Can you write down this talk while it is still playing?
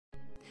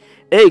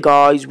Hey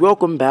guys,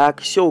 welcome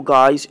back. So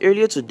guys,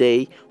 earlier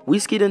today,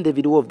 Wizkid and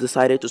Davido have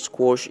decided to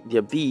squash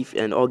their beef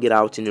and all get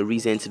out in a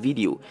recent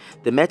video.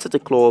 They met at the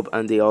club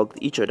and they hugged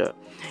each other.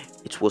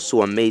 It was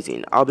so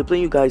amazing. I'll be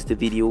playing you guys the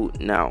video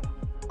now.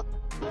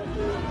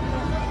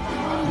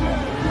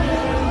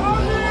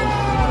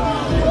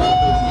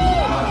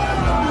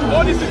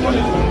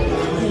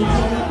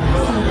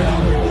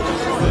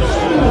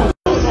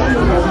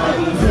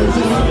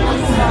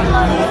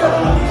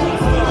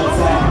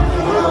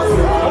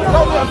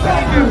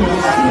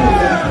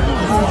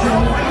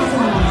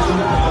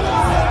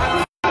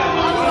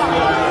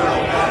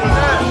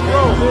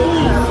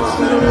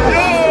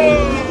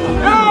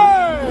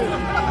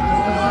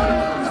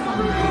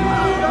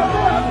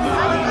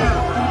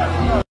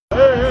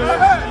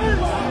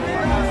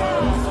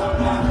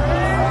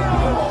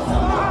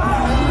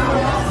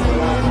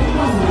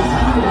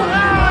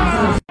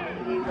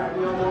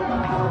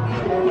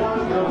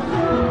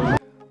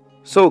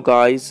 So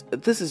guys,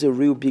 this is a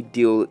real big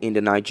deal in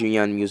the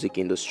Nigerian music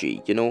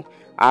industry.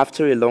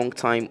 After a long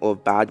time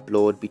of bad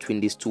blood between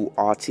these two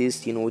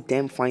artists,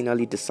 them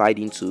finally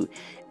deciding to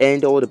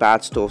end all the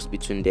bad stuffs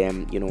between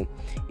them,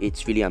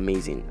 it's really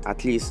amazing.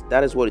 At least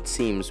that is what it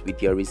seems with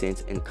their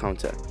recent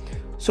encounter.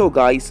 So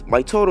guys,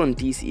 my thought on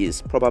this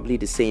is probably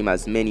the same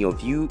as many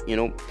of you.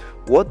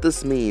 What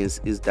this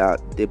means is that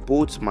they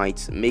both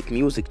might make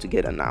music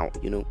together now.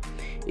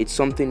 It's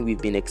something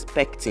we've been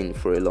expecting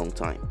for a long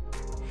time.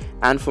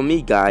 And for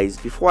me guys,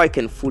 before I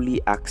can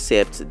fully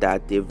accept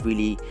that they've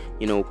really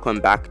come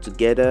back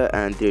together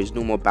and there's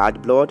no more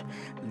bad blood,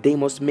 they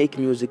must make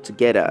music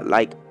together.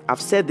 Like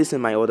I've said this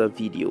in my other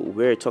video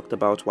where I talked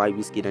about why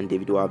Wizkid and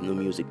Davido have no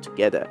music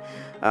together.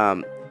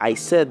 I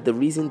said the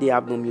reason they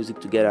have no music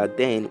together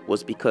then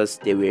was because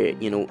they were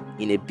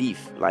in a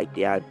beef, like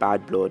they had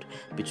bad blood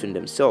between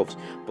themselves.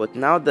 But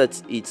now that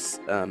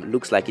it's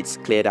looks like it's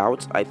cleared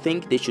out, I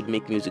think they should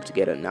make music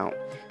together now.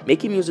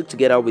 Making music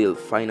together will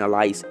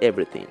finalize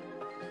everything.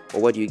 Or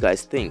what do you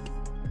guys think?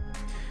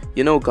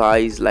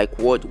 Guys, like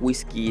what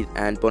Wizkid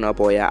and Burna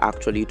Boy are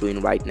actually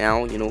doing right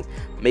now,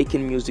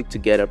 making music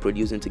together,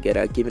 producing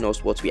together, giving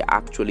us what we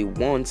actually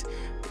want.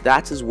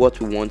 That is what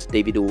we want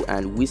Davido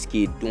and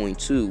Wizkid doing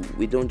too.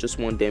 We don't just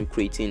want them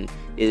creating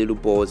a little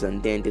buzz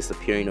and then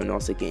disappearing on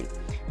us again.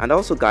 And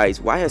also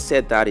guys, why I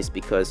said that is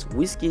because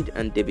Wizkid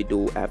and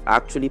Davido have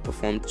actually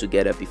performed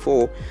together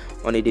before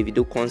on a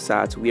Davido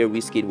concert where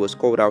Wizkid was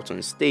called out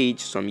on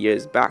stage some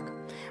years back.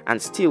 And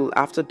still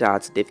after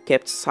that they've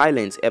kept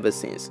silent ever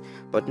since.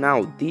 But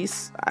now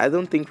this, I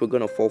don't think we're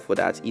gonna fall for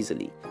that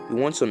easily. We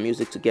want some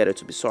music together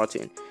to be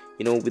certain.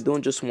 We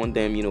don't just want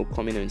them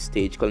coming on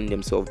stage calling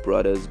themselves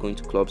brothers, going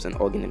to clubs and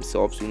hugging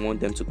themselves. We want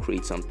them to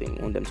create something.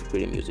 We want them to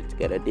create a music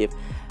together. They've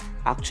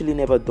actually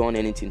never done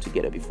anything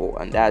together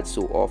before, and that's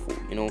so awful.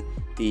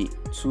 The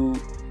two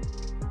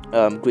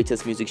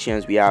greatest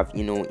musicians we have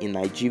in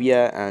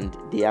Nigeria, and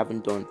they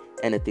haven't done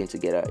anything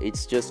together.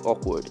 It's just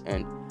awkward,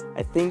 and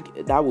I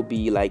think that would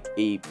be like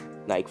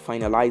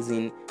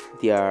finalizing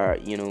their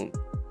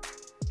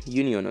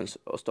union and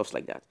stuff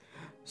like that.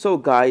 So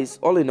guys,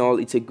 all in all,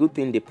 it's a good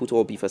thing they put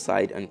all beef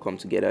aside and come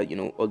together,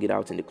 or get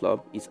out in the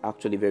club. It's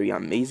actually very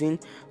amazing.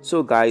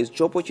 So guys,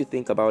 drop what you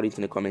think about it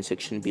in the comment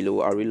section below.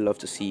 I really love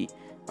to see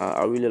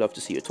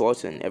your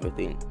thoughts and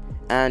everything.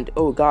 And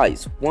oh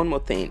guys, one more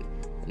thing.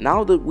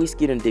 Now that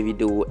Wizkid and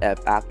Davido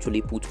have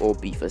actually put all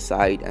beef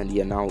aside and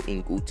they are now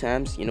in good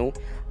terms,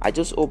 I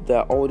just hope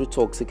that all the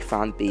toxic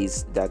fan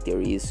base that there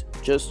is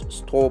just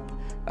stop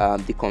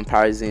the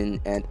comparison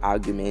and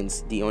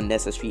arguments, the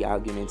unnecessary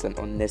arguments and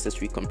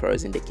unnecessary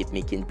comparison they keep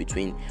making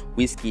between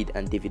Wizkid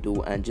and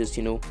Davido, and just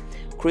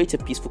create a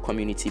peaceful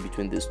community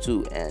between these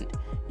two, and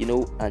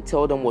and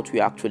tell them what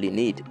we actually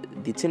need.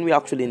 The thing we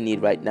actually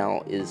need right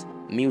now is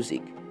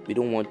music. We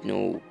don't want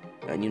no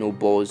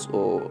buzz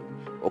or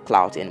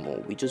clout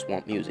anymore. We just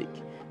want music.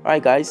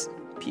 Alright guys,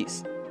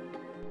 peace.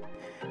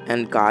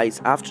 And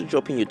guys, after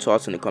dropping your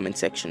thoughts in the comment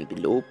section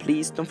below,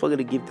 please don't forget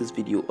to give this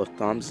video a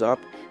thumbs up,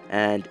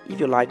 and if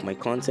you like my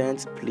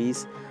content,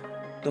 please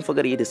don't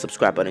forget to hit the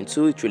subscribe button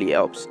too. It really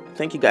helps.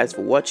 Thank you guys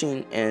for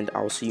watching, and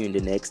I'll see you in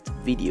the next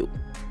video.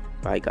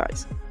 Bye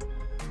guys.